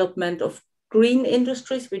development of green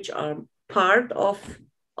industries, which are part of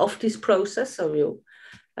this process. So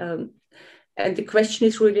and the question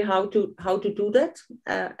is really how to do that,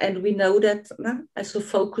 and we know that so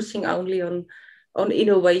focusing only on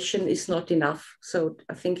innovation is not enough. So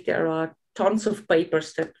I think there are tons of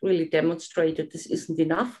papers that really demonstrate that this isn't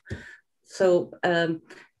enough. So and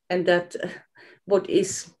that what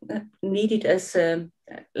is needed as a,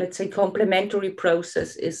 let's say, complementary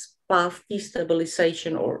process is path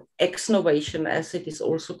destabilization, or exnovation, as it is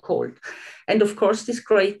also called. And of course, this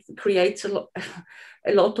creates a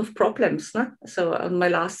lot of problems. So on my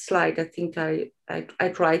last slide, I think I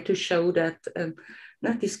tried to show that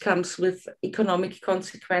this comes with economic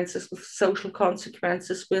consequences, with social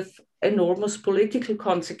consequences, with enormous political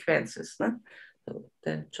consequences. So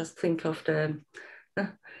just think of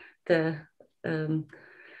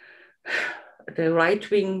the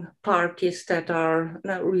right-wing parties that are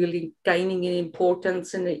now really gaining in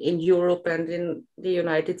importance in Europe and in the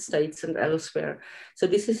United States and elsewhere. So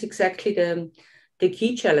this is exactly the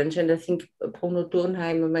key challenge. And I think Bruno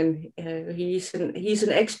Turnheim, I mean, he's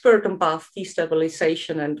an expert on path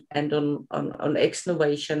destabilization and on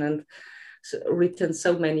exnovation, and written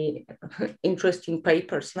so many interesting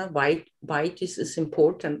papers now why this is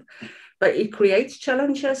important. But it creates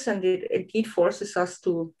challenges, and it forces us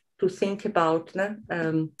to think about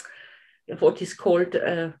what is called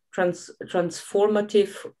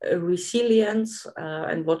transformative resilience,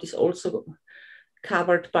 and what is also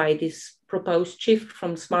covered by this proposed shift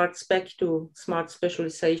from smart spec to smart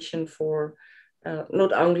specialization for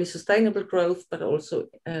not only sustainable growth, but also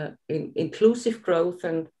inclusive growth.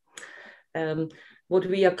 And what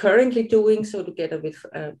we are currently doing, so together with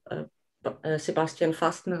Sebastian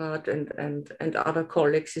Fastenrath and other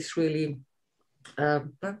colleagues, is really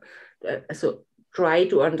so try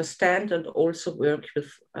to understand and also work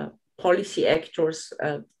with policy actors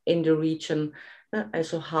in the region,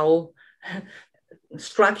 also how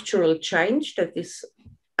structural change that is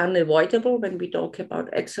unavoidable when we talk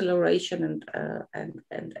about acceleration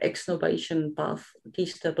and exnovation path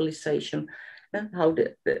destabilization, how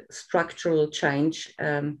the structural change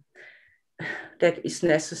that is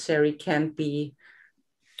necessary can be,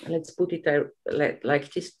 let's put it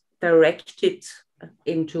like this, directed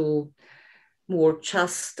into more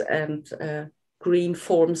just and green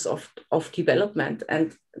forms of development.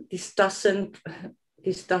 And this doesn't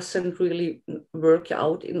really work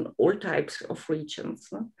out in all types of regions.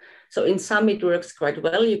 No? So in some it works quite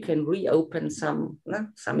well. You can reopen some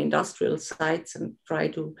industrial sites and try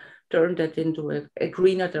to turn that into a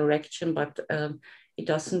greener direction, but it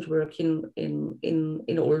doesn't work in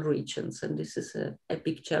all regions, and this is a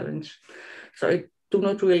big challenge. So I do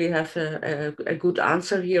not really have a good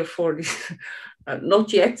answer here for this,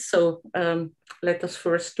 not yet. So let us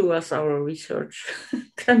first do our research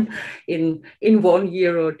in 1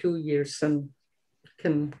 year or 2 years, and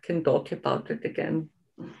can talk about it again.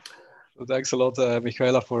 Well, thanks a lot,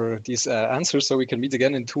 Michaela, for these answers. So we can meet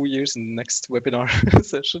again in 2 years in the next webinar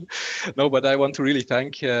session. No, but I want to really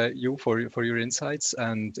thank you for your insights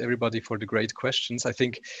and everybody for the great questions. I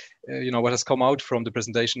think, what has come out from the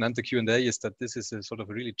presentation and the Q&A is that this is a sort of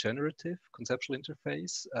a really generative conceptual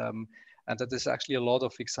interface, and that there's actually a lot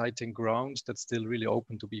of exciting ground that's still really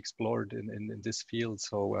open to be explored in this field.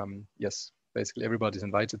 So yes, basically everybody's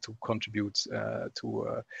invited to contribute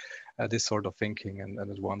to this sort of thinking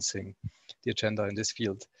and advancing the agenda in this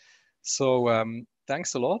field. So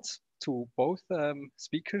thanks a lot to both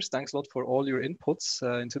speakers. Thanks a lot for all your inputs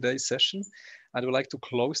in today's session. I would like to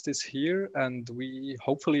close this here, and we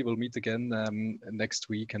hopefully will meet again next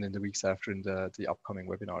week and in the weeks after in the upcoming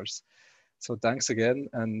webinars. So thanks again,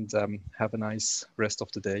 and have a nice rest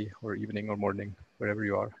of the day or evening or morning, wherever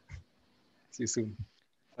you are. See you soon.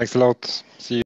 Thanks a lot. See you.